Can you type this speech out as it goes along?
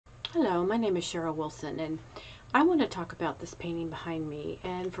Hello, my name is Cheryl Wilson, and I want to talk about this painting behind me,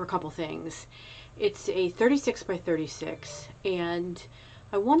 and for a couple things. It's a 36 by 36, and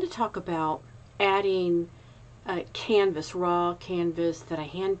I want to talk about adding canvas, raw canvas that I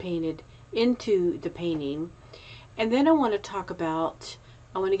hand painted into the painting. And then I want to talk about,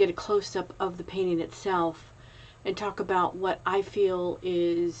 I want to get a close-up of the painting itself and talk about what I feel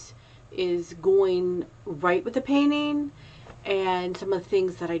is going right with the painting and some of the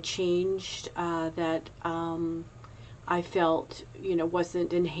things that I changed that I felt,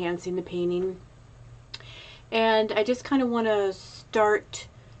 wasn't enhancing the painting. And I just kind of want to start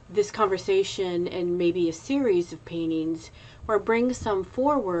this conversation and maybe a series of paintings where I bring some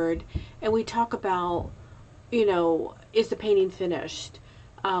forward and we talk about, is the painting finished?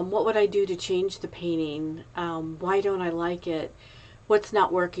 What would I do to change the painting? Why don't I like it? What's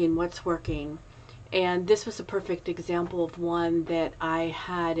not working? What's working? And this was a perfect example of one that I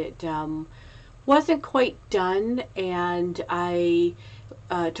had. It wasn't quite done, and I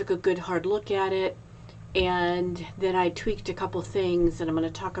took a good hard look at it, and then I tweaked a couple things, and I'm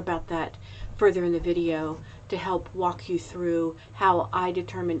going to talk about that further in the video to help walk you through how I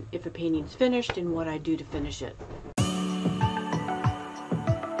determine if a painting's finished and what I do to finish it.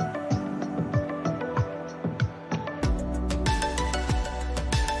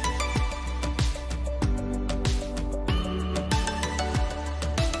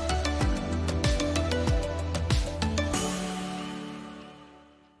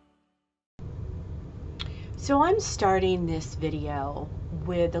 So I'm starting this video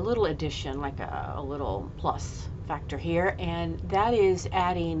with a little addition, like a little plus factor here, and that is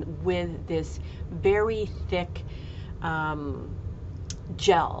adding with this very thick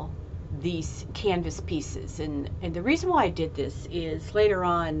gel these canvas pieces. And the reason why I did this is later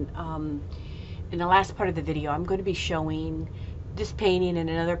on in the last part of the video I'm going to be showing this painting and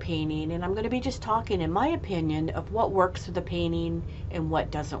another painting, and I'm going to be just talking in my opinion of what works with the painting and what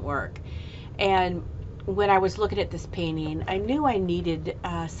doesn't work. And when I was looking at this painting, I knew I needed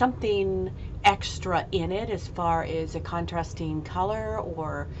something extra in it as far as a contrasting color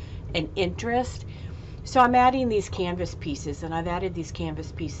or an interest. So I'm adding these canvas pieces, and I've added these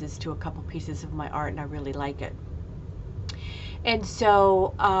canvas pieces to a couple pieces of my art, and I really like it. And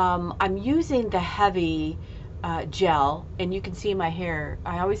so I'm using the heavy gel, and you can see my hair.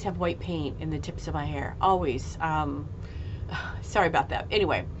 I always have white paint in the tips of my hair, always. Sorry about that.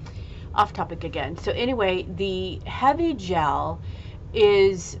 Anyway, off topic again. So anyway, the heavy gel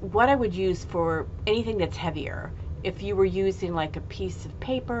is what I would use for anything that's heavier. If you were using like a piece of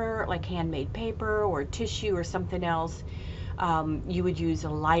paper, like handmade paper or tissue or something else, you would use a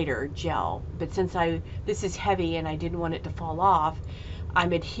lighter gel. But since this is heavy and I didn't want it to fall off,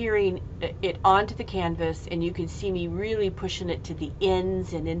 I'm adhering it onto the canvas, and you can see me really pushing it to the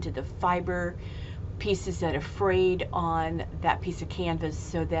ends and into the fiber pieces that are frayed on that piece of canvas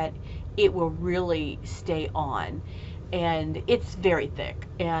so that it will really stay on. And it's very thick,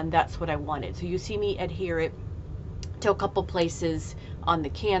 and that's what I wanted. So you see me adhere it to a couple places on the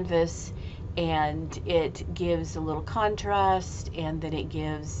canvas, and it gives a little contrast, and then it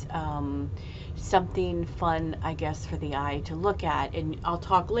gives something fun, I guess, for the eye to look at. And I'll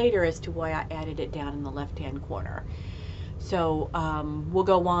talk later as to why I added it down in the left hand corner. So we'll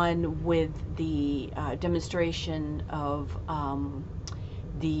go on with the demonstration of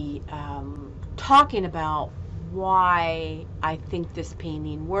talking about why I think this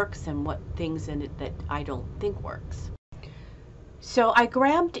painting works and what things in it that I don't think works. So I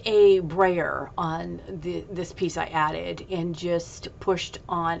grabbed a brayer on this piece I added and just pushed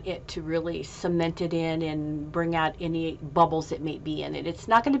on it to really cement it in and bring out any bubbles that may be in it. It's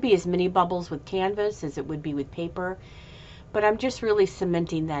not going to be as many bubbles with canvas as it would be with paper, but I'm just really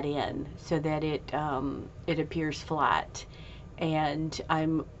cementing that in so that it appears flat. And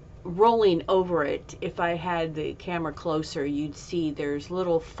I'm rolling over it. If I had the camera closer, you'd see there's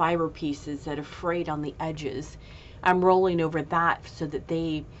little fiber pieces that are frayed on the edges. I'm rolling over that so that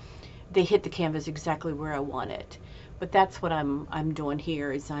they hit the canvas exactly where I want it. But that's what I'm doing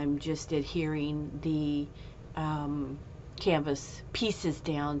here, is I'm just adhering the canvas pieces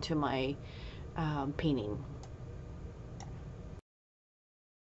down to my painting.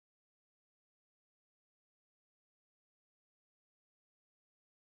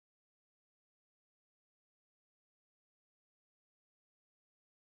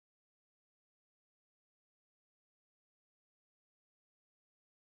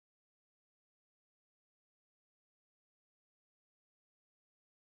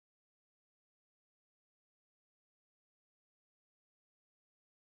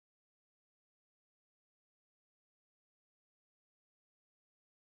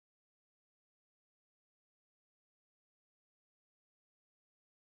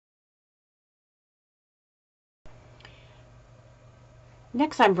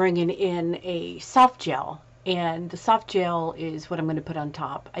 Next, I'm bringing in a soft gel, and the soft gel is what I'm going to put on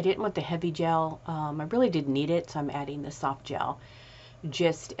top. I didn't want the heavy gel. I really didn't need it, so I'm adding the soft gel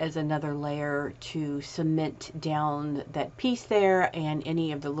just as another layer to cement down that piece there and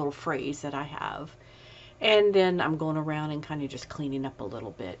any of the little frays that I have. And then I'm going around and kind of just cleaning up a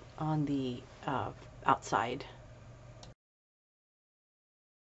little bit on the outside.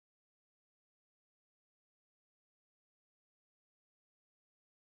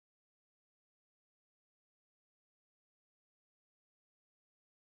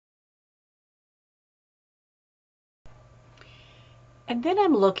 And then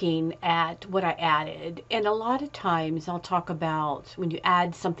I'm looking at what I added, and a lot of times I'll talk about when you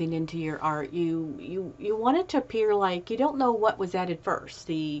add something into your art, you want it to appear like you don't know what was added first,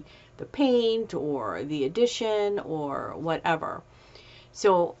 the paint or the addition or whatever.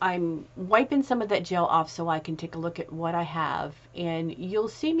 So I'm wiping some of that gel off so I can take a look at what I have, and you'll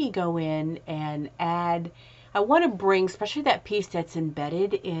see me go in and add. I want to bring, especially that piece that's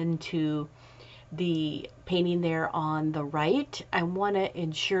embedded into the painting there on the right, I want to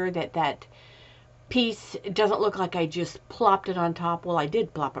ensure that that piece doesn't look like I just plopped it on top. Well, I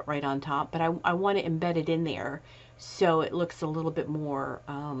did plop it right on top, but I want to embed it in there so it looks a little bit more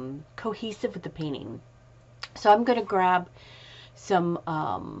cohesive with the painting. So I'm going to grab some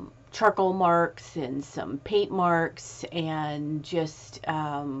charcoal marks and some paint marks and just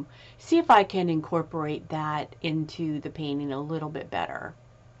see if I can incorporate that into the painting a little bit better.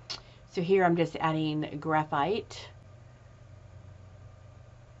 So here I'm just adding graphite.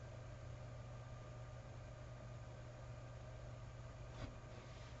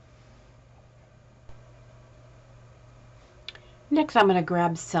 Next I'm going to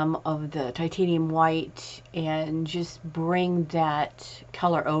grab some of the titanium white and just bring that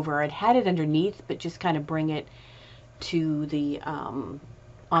color over. I'd had it underneath, but just kind of bring it to the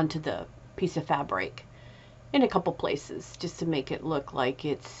onto the piece of fabric in a couple places just to make it look like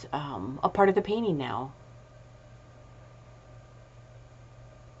it's a part of the painting now.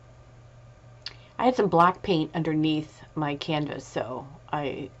 I had some black paint underneath my canvas, so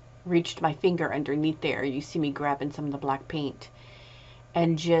I reached my finger underneath there. You see me grabbing some of the black paint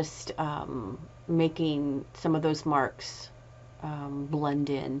and just making some of those marks blend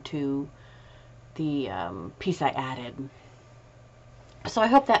in to the piece I added. So I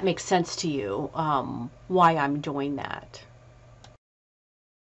hope that makes sense to you, why I'm doing that.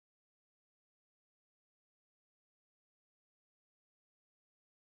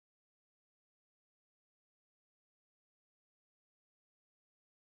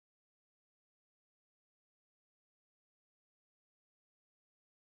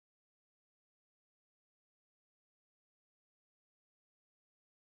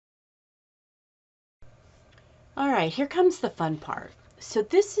 All right, here comes the fun part. So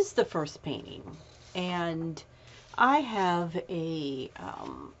this is the first painting, and I have a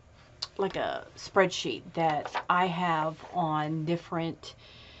like a spreadsheet that I have on different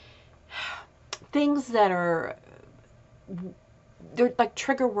things that are they're like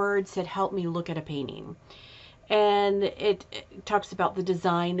trigger words that help me look at a painting. And it talks about the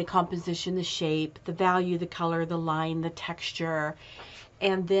design, the composition, the shape, the value, the color, the line, the texture.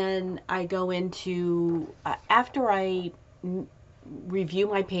 And then I go into, after I review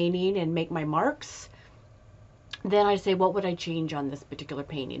my painting and make my marks, then I say, what would I change on this particular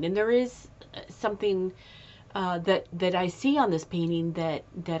painting? And there is something that I see on this painting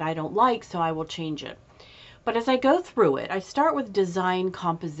that I don't like, so I will change it. But as I go through it, I start with design,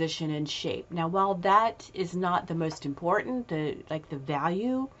 composition, and shape. Now, while that is not the most important, the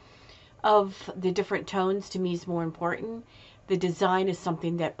value of the different tones to me is more important, the design is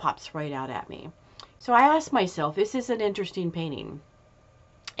something that pops right out at me. So I asked myself, is this an interesting painting?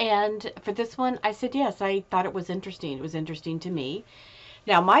 And for this one, I said yes, I thought it was interesting. It was interesting to me.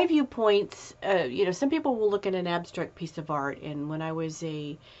 Now, my viewpoints, some people will look at an abstract piece of art, and when I was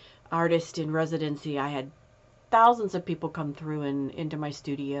a artist in residency, I had thousands of people come through and into my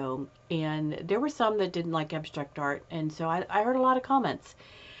studio, and there were some that didn't like abstract art, and so I heard a lot of comments.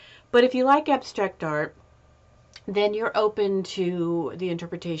 But if you like abstract art, then you're open to the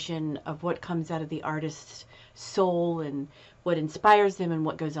interpretation of what comes out of the artist's soul and what inspires them and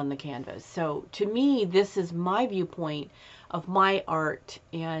what goes on the canvas. So to me, this is my viewpoint of my art,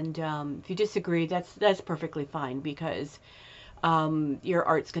 and if you disagree, that's perfectly fine, because your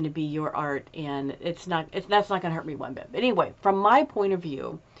art's going to be your art, and that's not going to hurt me one bit. But anyway, from my point of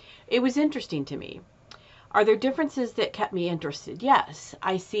view, it was interesting to me. Are there differences that kept me interested? Yes,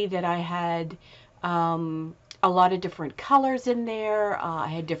 I see that I had a lot of different colors in there. I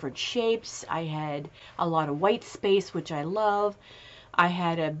had different shapes. I had a lot of white space, which I love. I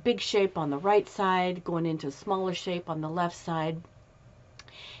had a big shape on the right side going into a smaller shape on the left side.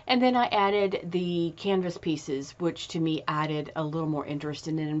 And then I added the canvas pieces, which to me added a little more interest.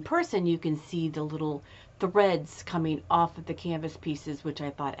 And then in person, you can see the little threads coming off of the canvas pieces, which I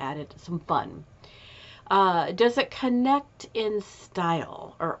thought added some fun. Does it connect in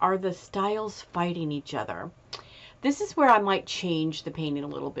style, or are the styles fighting each other? This is where I might change the painting a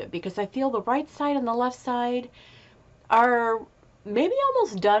little bit, because I feel the right side and the left side are maybe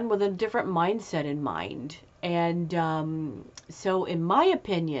almost done with a different mindset in mind. And so in my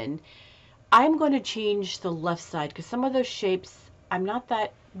opinion, I'm going to change the left side, because some of those shapes I'm not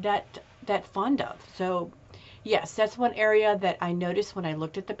that fond of. So yes, that's one area that I noticed when I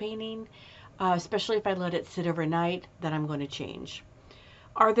looked at the painting, especially if I let it sit overnight, that I'm going to change.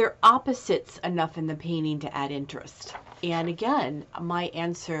 Are there opposites enough in the painting to add interest? And again, my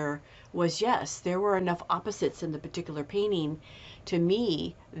answer was yes. There were enough opposites in the particular painting to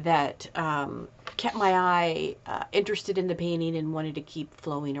me that kept my eye interested in the painting and wanted to keep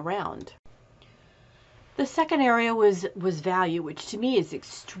flowing around. The second area was value, which to me is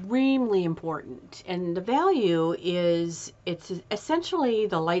extremely important. And the value is, it's essentially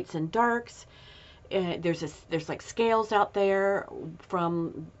the lights and darks. There's like scales out there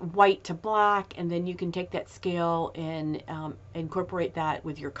from white to black, and then you can take that scale and incorporate that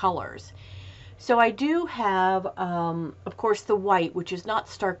with your colors. So I do have, of course, the white, which is not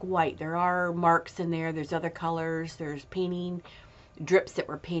stark white. There are marks in there. There's other colors. There's painting drips that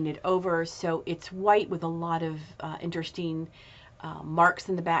were painted over. So it's white with a lot of interesting marks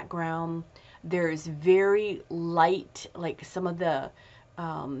in the background. There's very light, like some of the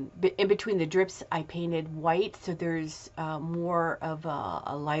in between the drips I painted white, so there's more of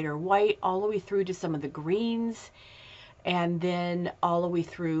a lighter white all the way through to some of the greens, and then all the way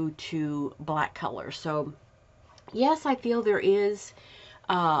through to black color. So yes, I feel there is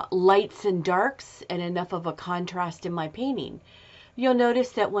lights and darks and enough of a contrast in my painting. You'll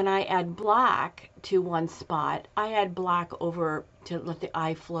notice that when I add black to one spot, I add black over to let the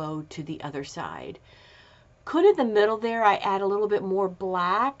eye flow to the other side. Could in the middle there I add a little bit more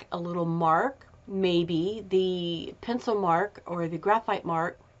black, a little mark, maybe the pencil mark or the graphite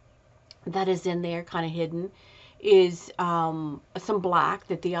mark that is in there kind of hidden is some black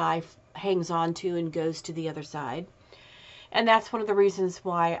that the eye hangs on to and goes to the other side. And that's one of the reasons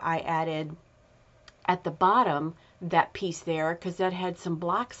why I added at the bottom that piece there, because that had some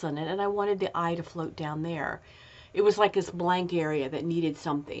blacks in it and I wanted the eye to float down there. It was like this blank area that needed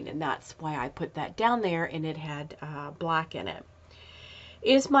something, and that's why I put that down there, and it had black in it.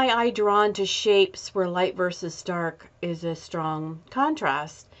 Is my eye drawn to shapes where light versus dark is a strong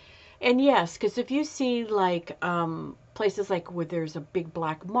contrast? And yes, because if you see like places like where there's a big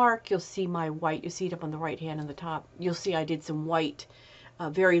black mark, you'll see my white. You see it up on the right hand on the top. You'll see I did some white,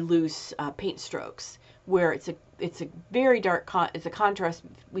 very loose paint strokes, where it's a very dark. It's a contrast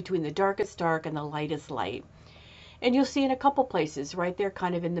between the darkest dark and the lightest light. And you'll see in a couple places right there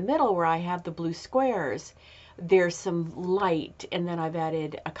kind of in the middle where I have the blue squares, there's some light, and then I've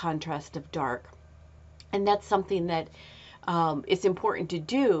added a contrast of dark. And that's something that is important to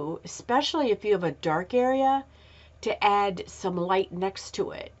do, especially if you have a dark area, to add some light next to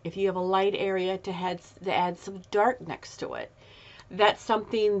it. If you have a light area, to add some dark next to it. That's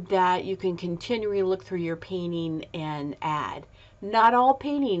something that you can continually look through your painting and add. Not all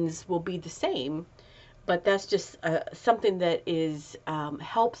paintings will be the same, but that's just something that is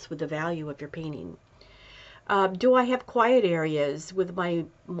helps with the value of your painting. Do I have quiet areas with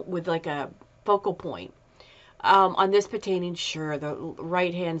like a focal point? On this painting, sure, the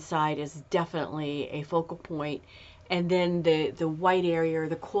right hand side is definitely a focal point, and then the white area or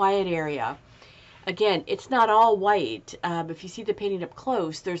the quiet area. Again, it's not all white. If you see the painting up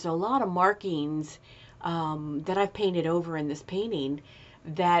close, there's a lot of markings that I've painted over in this painting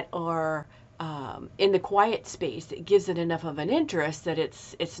that are in the quiet space. It gives it enough of an interest that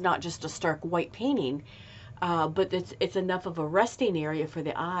it's not just a stark white painting, but it's enough of a resting area for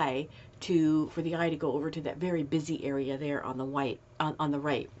the eye to go over to that very busy area there on the white on the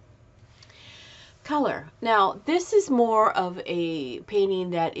right. Color. Now this is more of a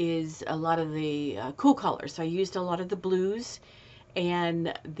painting that is a lot of the cool colors. So I used a lot of the blues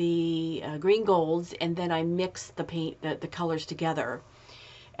and the green golds, and then I mixed the colors together.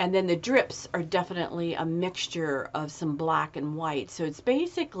 And then the drips are definitely a mixture of some black and white. So it's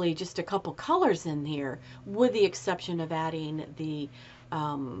basically just a couple colors in here, with the exception of adding the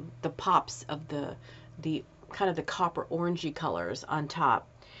pops of the kind of the copper orangey colors on top.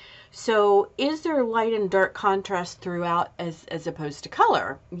 So is there light and dark contrast throughout as opposed to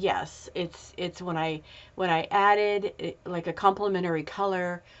color? Yes, it's when I added like a complementary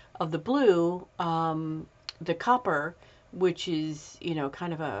color of the blue, the copper, which is, you know,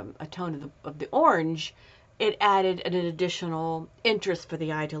 kind of a tone of the orange, it added an additional interest for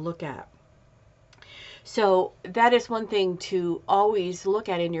the eye to look at. So that is one thing to always look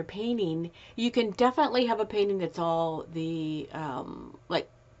at in your painting. You can definitely have a painting that's all the like,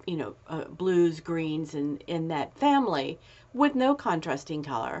 you know, blues, greens, and in that family with no contrasting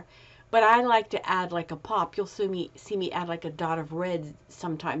color. But I like to add like a pop. You'll see me add like a dot of red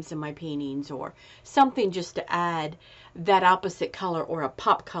sometimes in my paintings, or something just to add that opposite color or a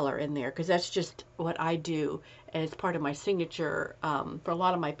pop color in there, because that's just what I do as part of my signature for a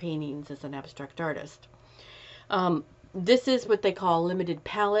lot of my paintings as an abstract artist. This is what they call limited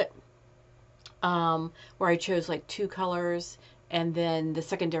palette, where I chose like 2 colors, and then the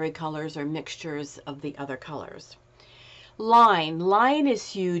secondary colors are mixtures of the other colors. Line is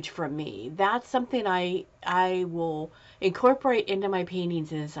huge for me. That's something I will incorporate into my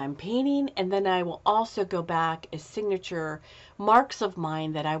paintings as I'm painting, and then I will also go back as signature marks of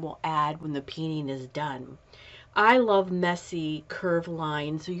mine that I will add when the painting is done. I love messy curved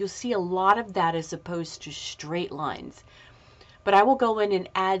lines, so you'll see a lot of that as opposed to straight lines. But I will go in and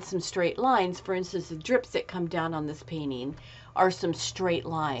add some straight lines. For instance, the drips that come down on this painting are some straight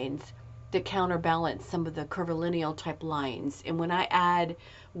lines that counterbalance some of the curvilineal type lines. And when I add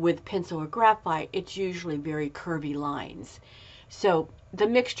with pencil or graphite, it's usually very curvy lines. So the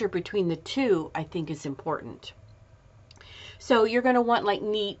mixture between the two, I think, is important. So you're going to want like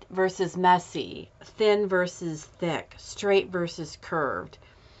neat versus messy, thin versus thick, straight versus curved.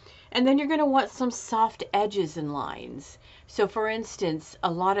 And then you're going to want some soft edges and lines. So for instance,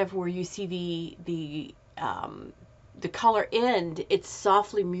 a lot of where you see the color end, it's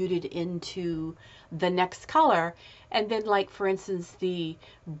softly muted into the next color. And then like, for instance, the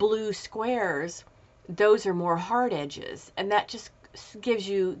blue squares, those are more hard edges. And that just gives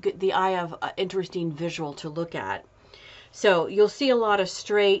you the eye of interesting visual to look at. So you'll see a lot of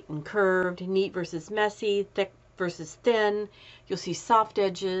straight and curved, neat versus messy, thick versus thin. You'll see soft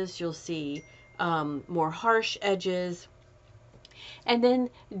edges. You'll see more harsh edges. And then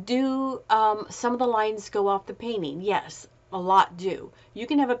do some of the lines go off the painting? Yes, a lot do. You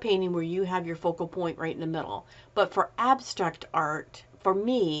can have a painting where you have your focal point right in the middle. But for abstract art, for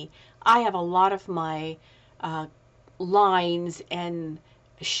me, I have a lot of my lines and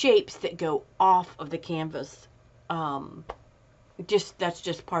shapes that go off of the canvas. That's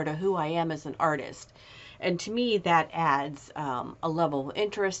just part of who I am as an artist. And to me, that adds a level of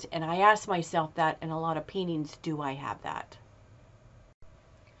interest. And I ask myself that in a lot of paintings, do I have that?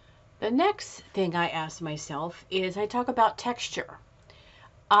 The next thing I ask myself is I talk about texture.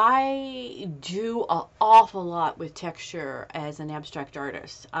 I do an awful lot with texture as an abstract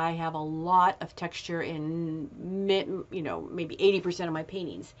artist. I have a lot of texture in, you know, maybe 80% of my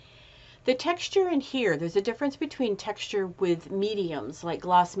paintings. The texture in here, there's a difference between texture with mediums, like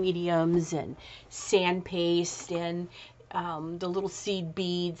gloss mediums and sand paste and the little seed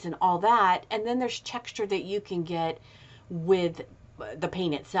beads and all that. And then there's texture that you can get with the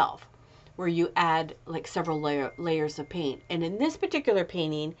paint itself, where you add like several layers of paint. And in this particular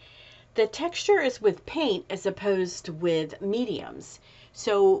painting, the texture is with paint as opposed to with mediums.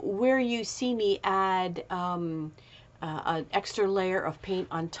 So where you see me add an extra layer of paint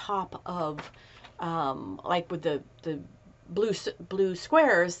on top of, like with the blue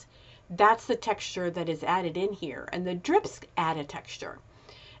squares, that's the texture that is added in here. And the drips add a texture.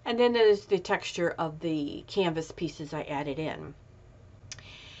 And then there's the texture of the canvas pieces I added in.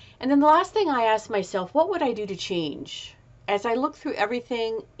 And then the last thing I asked myself, what would I do to change? As I look through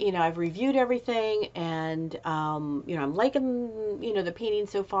everything, you know, I've reviewed everything, and, you know, I'm liking, you know, the painting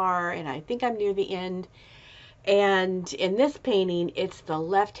so far, and I think I'm near the end. And in this painting, it's the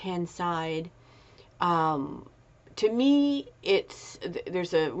left-hand side. To me,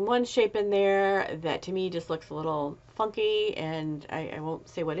 there's one shape in there that to me just looks a little funky, and I won't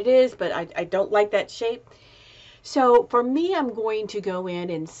say what it is, but I don't like that shape. So for me, I'm going to go in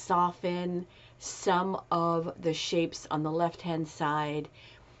and soften some of the shapes on the left-hand side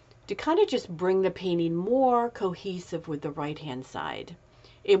to kind of just bring the painting more cohesive with the right-hand side.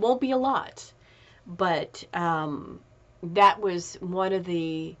 It won't be a lot, but that was one of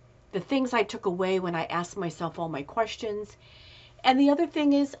the things I took away when I asked myself all my questions. And the other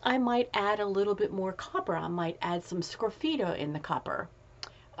thing is I might add a little bit more copper. I might add some sgraffito in the copper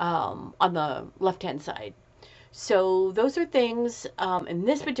on the left-hand side. So those are things in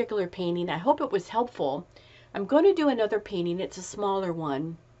this particular painting. I hope it was helpful. I'm going to do another painting. It's a smaller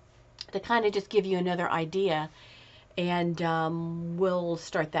one. to kind of just give you another idea, and we'll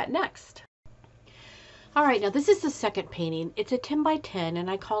start that next. All right, now this is the second painting. It's a 10 by 10, and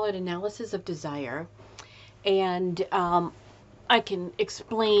I call it Analysis of Desire. And I can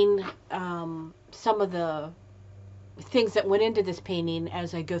explain some of the things that went into this painting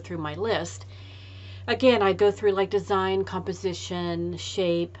as I go through my list. Again, I go through like design, composition,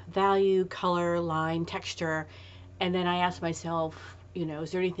 shape, value, color, line, texture, and then I ask myself, you know,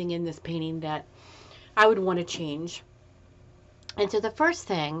 is there anything in this painting that I would want to change? And so the first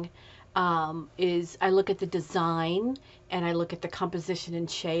thing is I look at the design, and I look at the composition and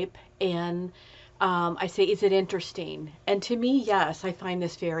shape, and I say, is it interesting? And to me, yes, I find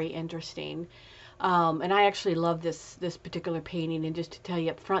this very interesting. And I actually love this particular painting. And just to tell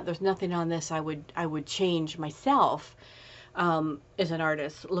you up front, there's nothing on this I would change myself as an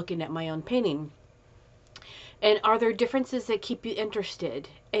artist looking at my own painting. And are there differences that keep you interested?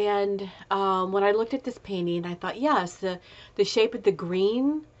 And when I looked at this painting, I thought, yes, the shape of the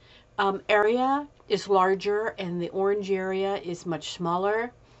green area is larger, and the orange area is much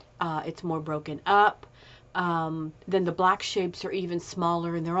smaller. It's more broken up. Then the black shapes are even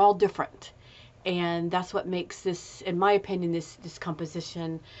smaller, and they're all different. And that's what makes this, in my opinion, this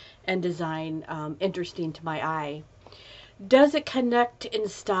composition and design interesting to my eye. Does it connect in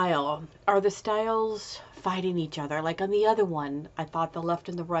style? Are the styles fighting each other? Like on the other one, I thought the left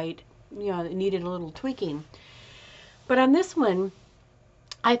and the right, you know, needed a little tweaking. But on this one,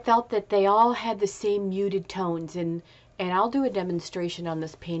 I felt that they all had the same muted tones, and I'll do a demonstration on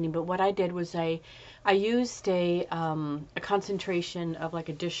this painting. But what I did was I used a concentration of like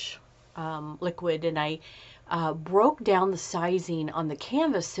a dish liquid, and I broke down the sizing on the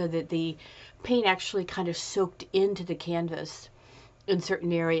canvas so that the paint actually kind of soaked into the canvas in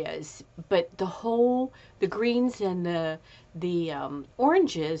certain areas. But the greens and the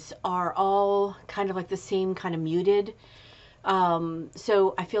oranges are all kind of like the same kind of muted.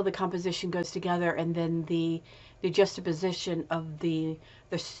 So I feel the composition goes together, and then the juxtaposition of the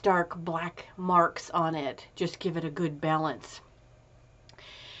stark black marks on it just give it a good balance.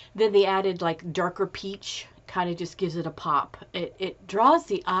 Then the added like darker peach kind of just gives it a pop. It draws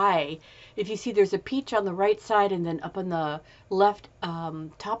the eye. If you see there's a peach on the right side, and then up on the left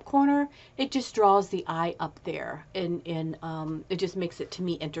top corner, it just draws the eye up there, and it just makes it, to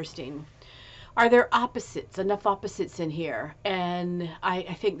me, interesting. Are there opposites, enough opposites in here? And I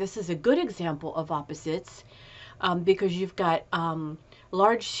think this is a good example of opposites, because you've got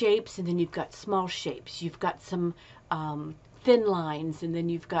large shapes, and then you've got small shapes. You've got some thin lines, and then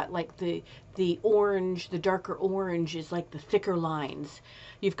you've got like the orange, the darker orange is like the thicker lines.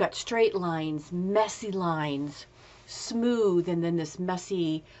 You've got straight lines, messy lines, smooth, and then this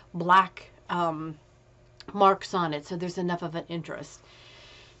messy black marks on it. So there's enough of an interest.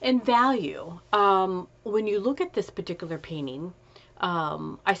 And value, when you look at this particular painting,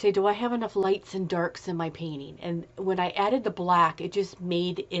 I say, do I have enough lights and darks in my painting? And when I added the black, it just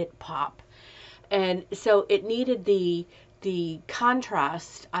made it pop. And so it needed the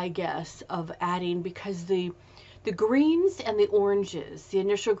contrast, I guess, of adding, because the greens and the oranges, the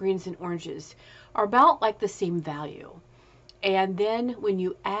initial greens and oranges, are about like the same value. And then when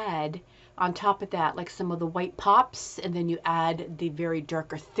you add on top of that like some of the white pops, and then you add the very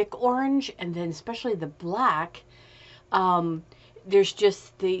darker thick orange, and then especially the black, there's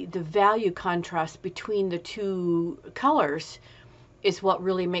just the value contrast between the two colors is what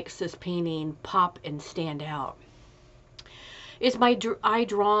really makes this painting pop and stand out. Is my eye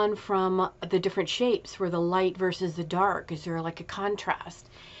drawn from the different shapes, where the light versus the dark? Is there like a contrast?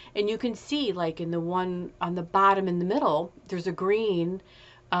 And you can see like in the one on the bottom in the middle, there's a green.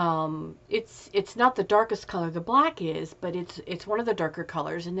 It's not the darkest color, the black is, but it's one of the darker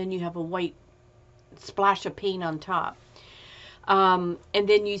colors. And then you have a white splash of paint on top. And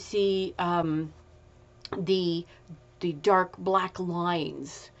then you see the dark black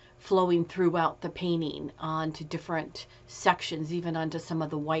lines flowing throughout the painting onto different sections, even onto some of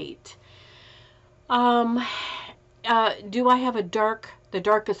the white. Do I have the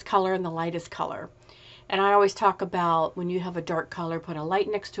darkest color and the lightest color? And I always talk about, when you have a dark color, put a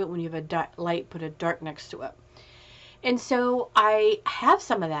light next to it. When you have a light, put a dark next to it. And so I have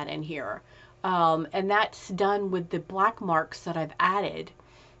some of that in here. And that's done with the black marks that I've added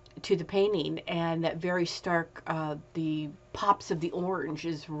to the painting, and that very stark, the pops of the orange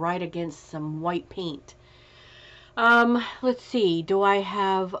is right against some white paint. Let's see, do I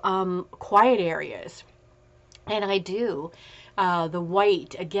have quiet areas? And I do. The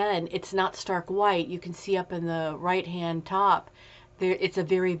white, again, it's not stark white. You can see up in the right hand top there, it's a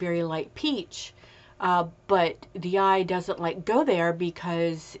very, very light peach. but the eye doesn't like go there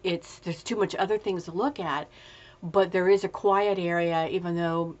because there's too much other things to look at. But there is a quiet area, even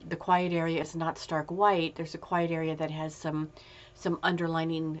though the quiet area is not stark white, there's a quiet area that has some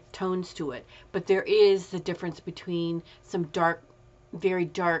underlining tones to it. But there is the difference between some dark, very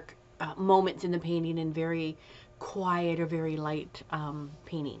dark moments in the painting and very quiet or very light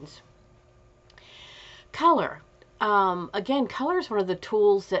paintings. Color. Again, color is one of the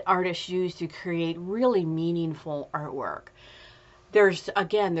tools that artists use to create really meaningful artwork. There's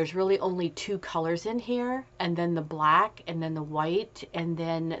really only two colors in here, and then the black, and then the white, and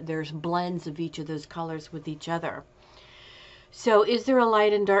then there's blends of each of those colors with each other. So is there a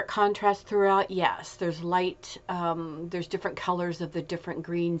light and dark contrast throughout? Yes, there's light, there's different colors of the different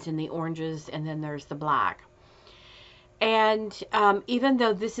greens and the oranges, and then there's the black. And even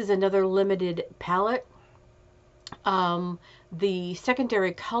though this is another limited palette, the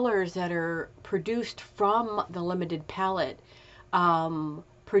secondary colors that are produced from the limited palette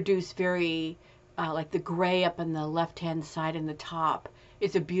produce very, like the gray up on the left-hand side and the top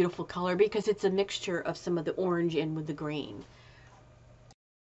is a beautiful color because it's a mixture of some of the orange in with the green.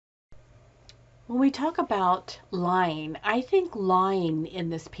 When we talk about line, I think line in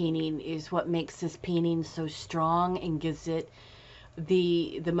this painting is what makes this painting so strong and gives it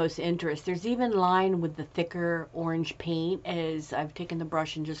the most interest. There's even line with the thicker orange paint as I've taken the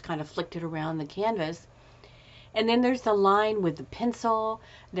brush and just kind of flicked it around the canvas. And then there's the line with the pencil,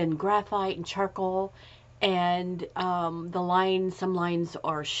 then graphite and charcoal. And the lines, some lines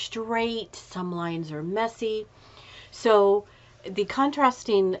are straight, some lines are messy. So the contrast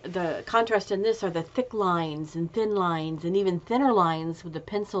in this are the thick lines and thin lines and even thinner lines with the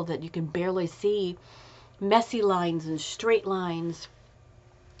pencil that you can barely see, messy lines and straight lines.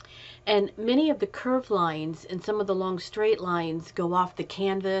 And many of the curved lines and some of the long straight lines go off the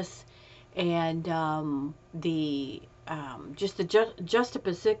canvas, and just the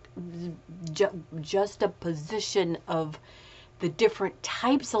juxtaposition of the different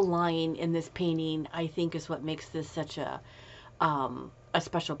types of line in this painting, I think, is what makes this such a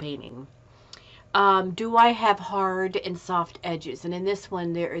special painting. Do I have hard and soft edges? And in this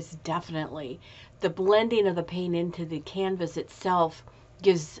one, there is definitely the blending of the paint into the canvas itself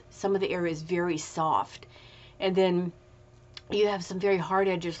gives some of the areas very soft, and then you have some very hard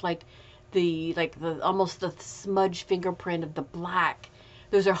edges, like the almost the smudge fingerprint of the black.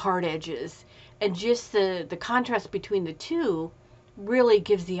 Those are hard edges, and just the contrast between the two really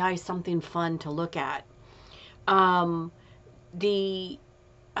gives the eye something fun to look at. The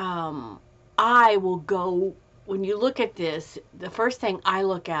eye will go, when you look at this, the first thing I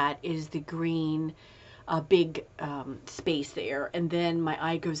look at is the green big space there, and then my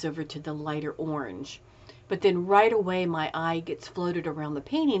eye goes over to the lighter orange. But then right away my eye gets floated around the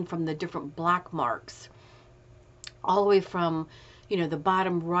painting from the different black marks, all the way from, you know, the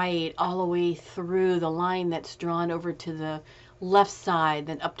bottom right all the way through the line that's drawn over to the left side,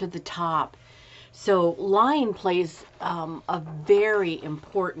 then up to the top. So line plays a very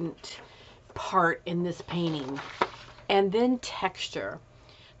important part in this painting. And then texture.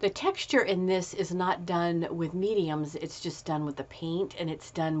 The texture in this is not done with mediums, it's just done with the paint, and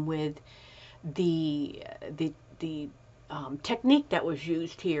it's done with the technique that was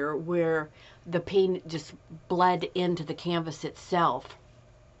used here, where the paint just bled into the canvas itself.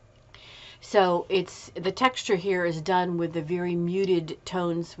 So the texture here is done with the very muted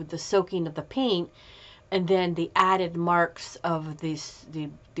tones with the soaking of the paint, and then the added marks of the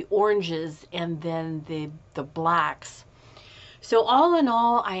oranges, and then the blacks. So all in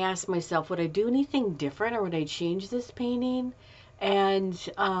all, I asked myself, would I do anything different, or would I change this painting? And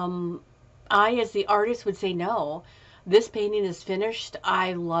I, as the artist, would say no. This painting is finished.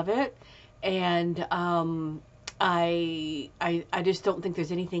 I love it, and I just don't think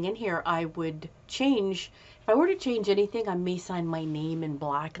there's anything in here I would change. If I were to change anything, I may sign my name in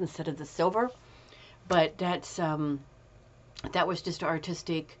black instead of the silver. But that's that was just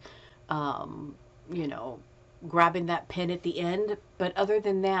artistic, you know, grabbing that pen at the end. But other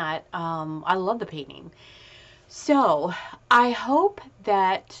than that, I love the painting. So I hope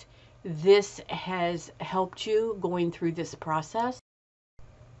that this has helped you going through this process.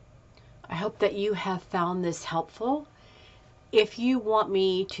 I hope that you have found this helpful. If you want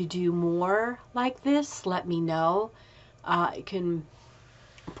me to do more like this, let me know. I can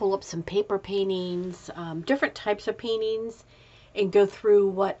pull up some paper paintings, different types of paintings, and go through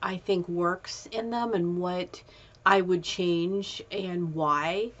what I think works in them and what I would change and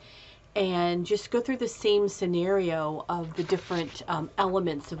why. And just go through the same scenario of the different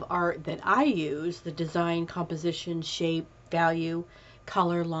elements of art that I use: the design, composition, shape, value,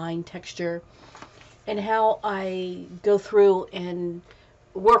 color, line, texture. and how I go through and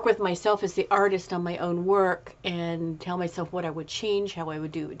work with myself as the artist on my own work and tell myself what I would change, how I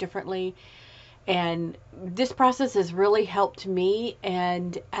would do it differently. And this process has really helped me.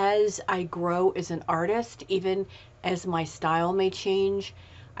 And as I grow as an artist, even as my style may change,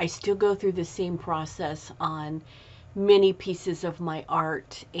 I still go through the same process on many pieces of my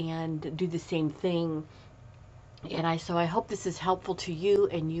art and do the same thing. And so I hope this is helpful to you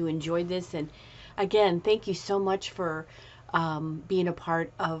and you enjoyed this. And again, thank you so much for being a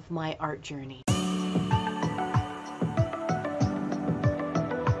part of my art journey.